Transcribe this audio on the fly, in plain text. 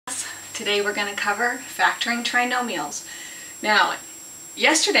Today we're going to cover factoring trinomials. Now,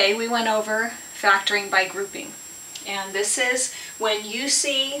 yesterday we went over factoring by grouping. And this is when you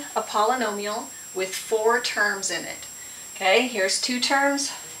see a polynomial with 4 terms in it. Okay, here's 2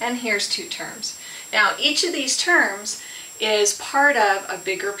 terms and here's 2 terms. Now, each of these terms is part of a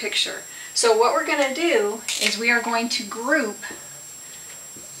bigger picture. So what we're going to do is we are going to group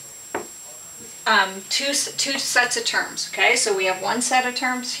two sets of terms. Okay, so we have one set of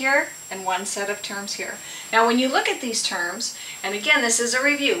terms here and one set of terms here. Now when you look at these terms, and again this is a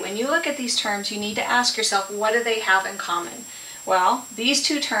review, when you look at these terms you need to ask yourself, what do they have in common? Well, these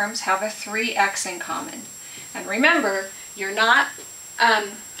 2 terms have a 3x in common. And remember, you're not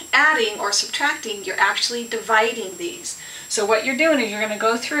adding or subtracting, you're actually dividing these. So what you're doing is you're going to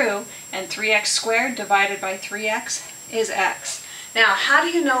go through, and 3x squared divided by 3x is x. Now, how do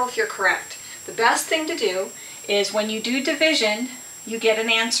you know if you're correct? The best thing to do is when you do division, you get an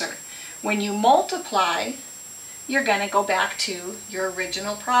answer. When you multiply, you're going to go back to your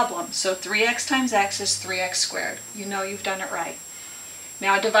original problem. So 3x times x is 3x squared. You know you've done it right.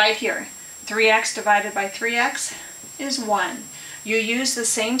 Now divide here. 3x divided by 3x is 1. You use the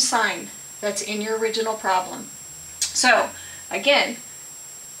same sign that's in your original problem. So again,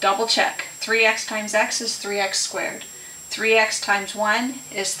 double check. 3x times x is 3x squared. 3x times 1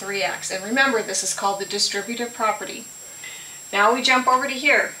 is 3x. And remember, this is called the distributive property. Now we jump over to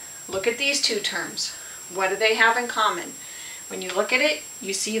here. Look at these 2 terms. What do they have in common? When you look at it,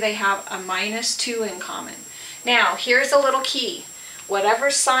 you see they have a -2 in common. Now, here's a little key.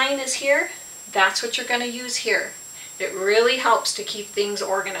 Whatever sign is here, that's what you're going to use here. It really helps to keep things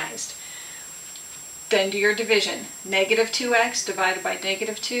organized. Then do your division. -2x divided by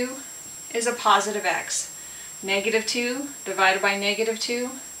 -2 is a positive x. -2 divided by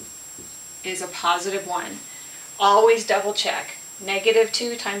 -2 is a positive 1. Always double check.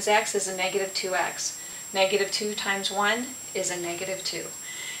 -2 times x is a -2x. -2 times 1 is a -2.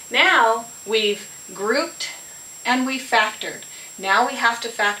 Now we've grouped and we've factored. Now we have to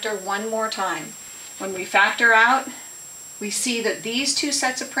factor one more time. When we factor out, we see that these 2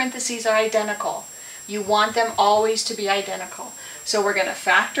 sets of parentheses are identical. You want them always to be identical. So we're going to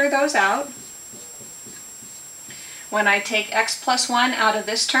factor those out. When I take x plus 1 out of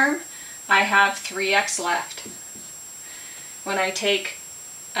this term, I have 3x left. When I take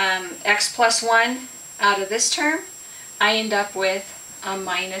x plus 1 out of this term, I end up with a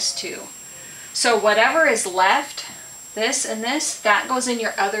 -2. So whatever is left, this and this, that goes in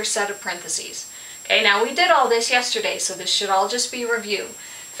your other set of parentheses. Okay, now we did all this yesterday, so this should all just be review.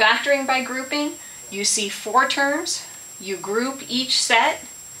 Factoring by grouping, you see 4 terms, you group each set,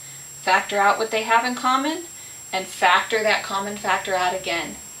 factor out what they have in common, and factor that common factor out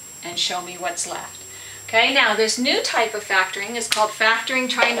again, and show me what's left. Okay, now this new type of factoring is called factoring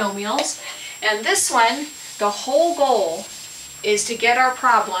trinomials, and this one, the whole goal is to get our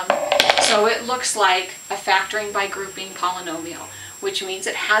problem so it looks like a factoring by grouping polynomial, which means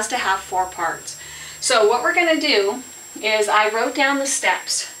it has to have 4 parts. So what we're going to do is I wrote down the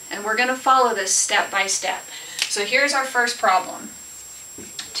steps, and we're going to follow this step by step. So here's our first problem.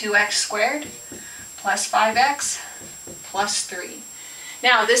 2x squared plus 5x plus 3.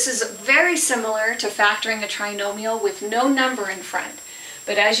 Now this is very similar to factoring a trinomial with no number in front.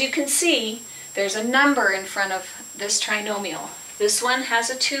 But as you can see, there's a number in front of this trinomial. This one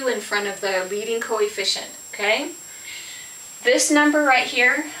has a 2 in front of the leading coefficient, okay? This number right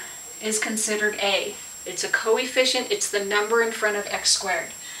here is considered a. It's a coefficient, it's the number in front of x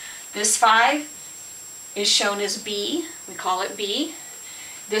squared. This 5 is shown as b, we call it b.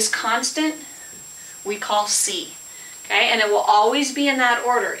 This constant we call c. Okay, and it will always be in that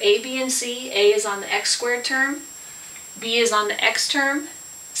order. A, b, and c. A is on the x squared term, b is on the x term,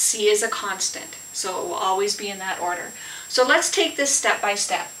 c is a constant. So it will always be in that order. So let's take this step by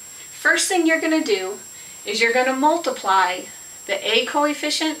step. First thing you're going to do is you're going to multiply the a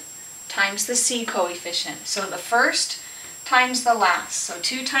coefficient times the c coefficient. So the first times the last. So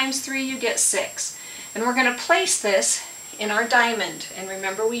 2 times 3 you get 6. And we're going to place this in our diamond. And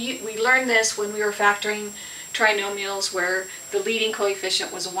remember we learned this when we were factoring trinomials where the leading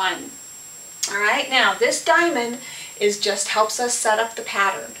coefficient was 1. Alright, now this diamond just helps us set up the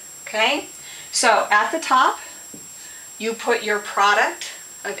pattern. Okay? So at the top you put your product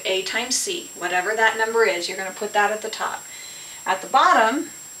of a times c, whatever that number is, you're going to put that at the top. At the bottom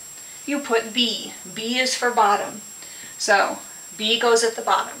you put b. B is for bottom. So b goes at the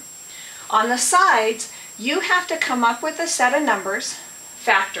bottom. On the sides you have to come up with a set of numbers,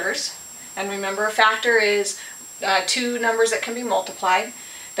 factors, and remember a factor is 2 numbers that can be multiplied,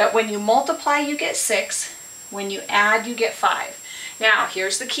 that when you multiply you get 6, when you add you get 5. Now,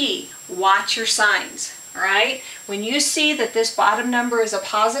 here's the key. Watch your signs, all right? When you see that this bottom number is a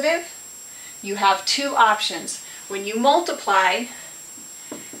positive, you have two options. When you multiply,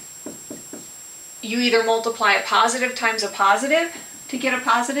 you either multiply a positive times a positive to get a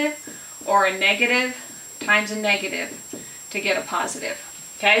positive, or a negative times a negative to get a positive.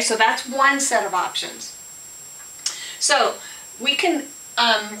 Okay, so that's one set of options. So we can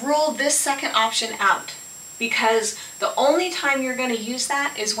rule this second option out, because the only time you're going to use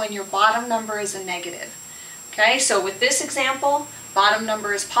that is when your bottom number is a negative. Okay, so with this example, bottom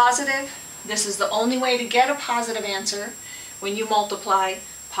number is positive. This is the only way to get a positive answer when you multiply,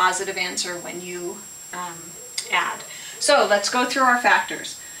 positive answer when you add. So let's go through our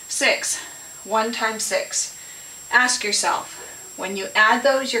factors. 6, 1 times 6. Ask yourself, when you add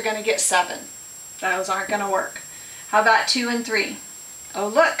those, you're going to get 7. Those aren't going to work. How about 2 and 3? Oh,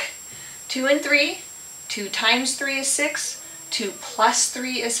 look, 2 and 3. 2 times 3 is 6. 2 plus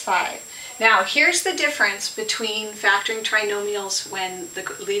 3 is 5. Now, here's the difference between factoring trinomials when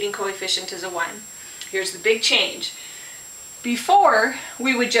the leading coefficient is a 1. Here's the big change. Before,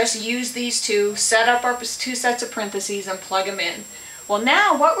 we would just use these two, set up our two sets of parentheses and plug them in. Well,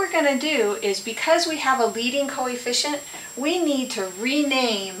 now what we're going to do is, because we have a leading coefficient, we need to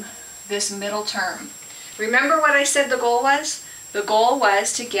rename this middle term. Remember what I said the goal was? The goal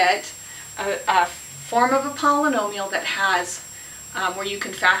was to get a form of a polynomial that has, where you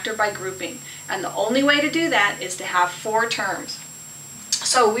can factor by grouping. And the only way to do that is to have 4 terms.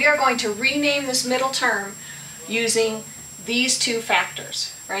 So we are going to rename this middle term using these two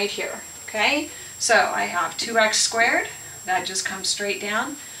factors right here. Okay? So I have 2x squared. That just comes straight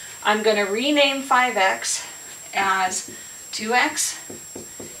down. I'm going to rename 5x as 2x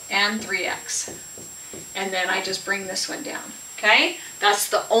and 3x. And then I just bring this one down. Okay? That's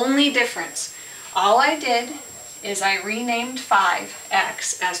the only difference. All I did is I renamed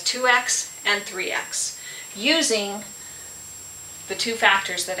 5x as 2x and 3x using the two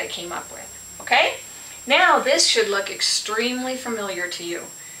factors that I came up with. Okay? Now this should look extremely familiar to you.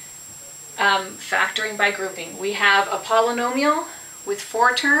 Factoring by grouping. We have a polynomial with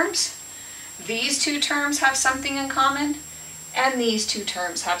 4 terms. These two terms have something in common, and these two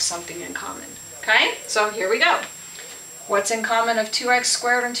terms have something in common. Okay? So here we go. What's in common of 2x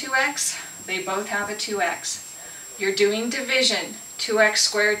squared and 2x? They both have a 2x. You're doing division. 2x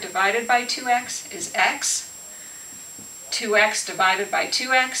squared divided by 2x is x. 2x divided by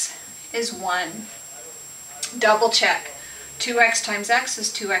 2x is 1. Double check. 2x times x is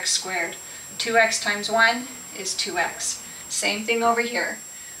 2x squared. 2x times 1 is 2x. Same thing over here.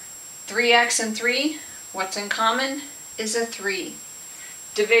 3x and 3, what's in common is a 3.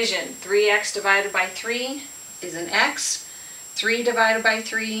 Division. 3x divided by 3 is an x. 3 divided by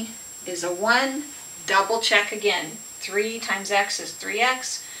 3 is a 1. Double check again. 3 times x is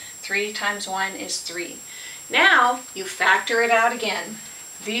 3x. 3 times 1 is 3. Now you factor it out again.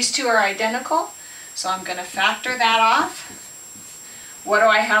 These two are identical, so I'm going to factor that off. What do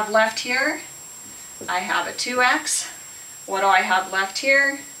I have left here? I have a 2x. What do I have left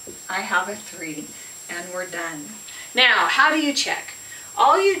here? I have a 3. And we're done. Now, how do you check?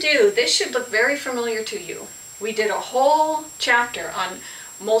 All you do, this should look very familiar to you. We did a whole chapter on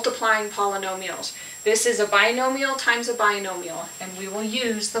multiplying polynomials. This is a binomial times a binomial, and we will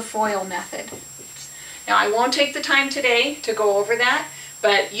use the FOIL method. Now, I won't take the time today to go over that,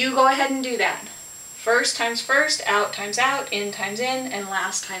 but you go ahead and do that. First times first, out times out, in times in, and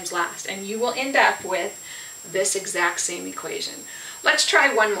last times last. And you will end up with this exact same equation. Let's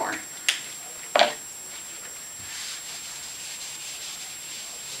try one more.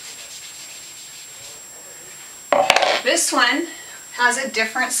 This one has a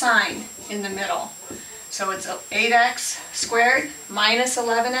different sign in the middle. So it's 8x squared minus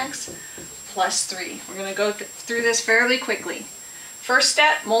 11x plus 3. We're going to go through this fairly quickly. First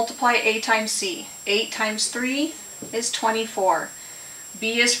step, multiply a times c. 8 times 3 is 24.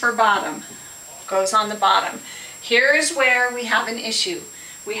 B is for bottom. Goes on the bottom. Here is where we have an issue.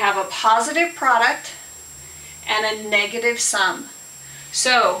 We have a positive product and a negative sum.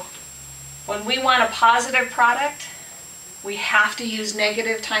 So when we want a positive product, we have to use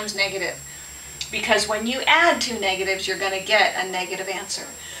negative times negative. Because when you add two negatives, you're going to get a negative answer.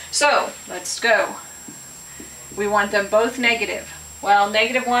 So let's go. We want them both negative. Well,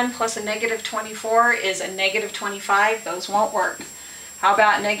 -1 plus a -24 is a -25. Those won't work. How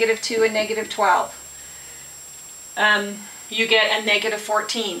about -2 and -12? You get a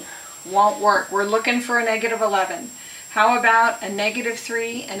 -14. Won't work. We're looking for a -11. How about a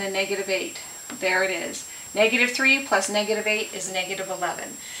 -3 and a -8? There it is. -3 plus -8 is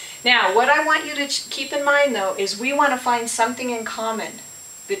 -11. Now, what I want you to keep in mind though is we want to find something in common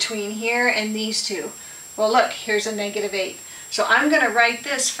between here and these two. Well, look, here's a negative 8. So I'm going to write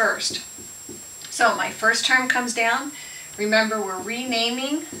this first. So my first term comes down. Remember, we're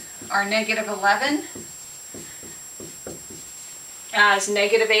renaming our negative 11 as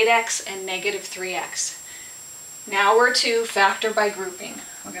negative 8x and negative 3x. Now we're to factor by grouping.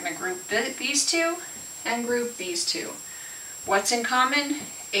 We're going to group these two and group these two. What's in common?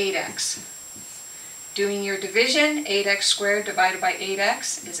 8x. Doing your division, 8x squared divided by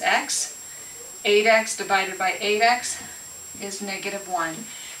 8x is x. 8x divided by 8x is negative 1.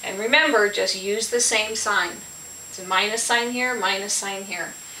 And remember, just use the same sign. It's a minus sign here, minus sign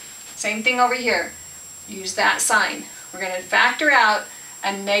here. Same thing over here. Use that sign. We're going to factor out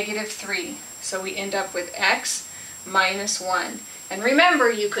a negative 3. So we end up with x minus 1. And remember,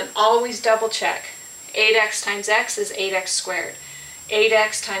 you can always double check. 8x times x is 8x squared.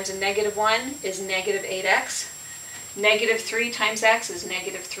 8x times a negative 1 is negative 8x. Negative 3 times x is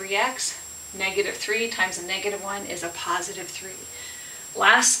negative 3x. Negative 3 times a negative 1 is a positive 3.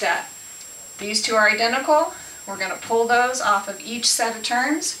 Last step. These two are identical. We're going to pull those off of each set of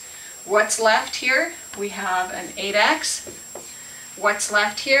terms. What's left here? We have an 8x. What's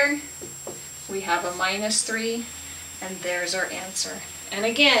left here? We have a minus 3. And there's our answer. And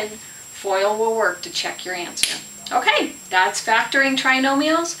again, FOIL will work to check your answer. Okay, that's factoring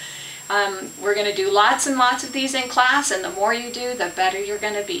trinomials. We're going to do lots and lots of these in class, and the more you do, the better you're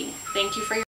going to be. Thank you for your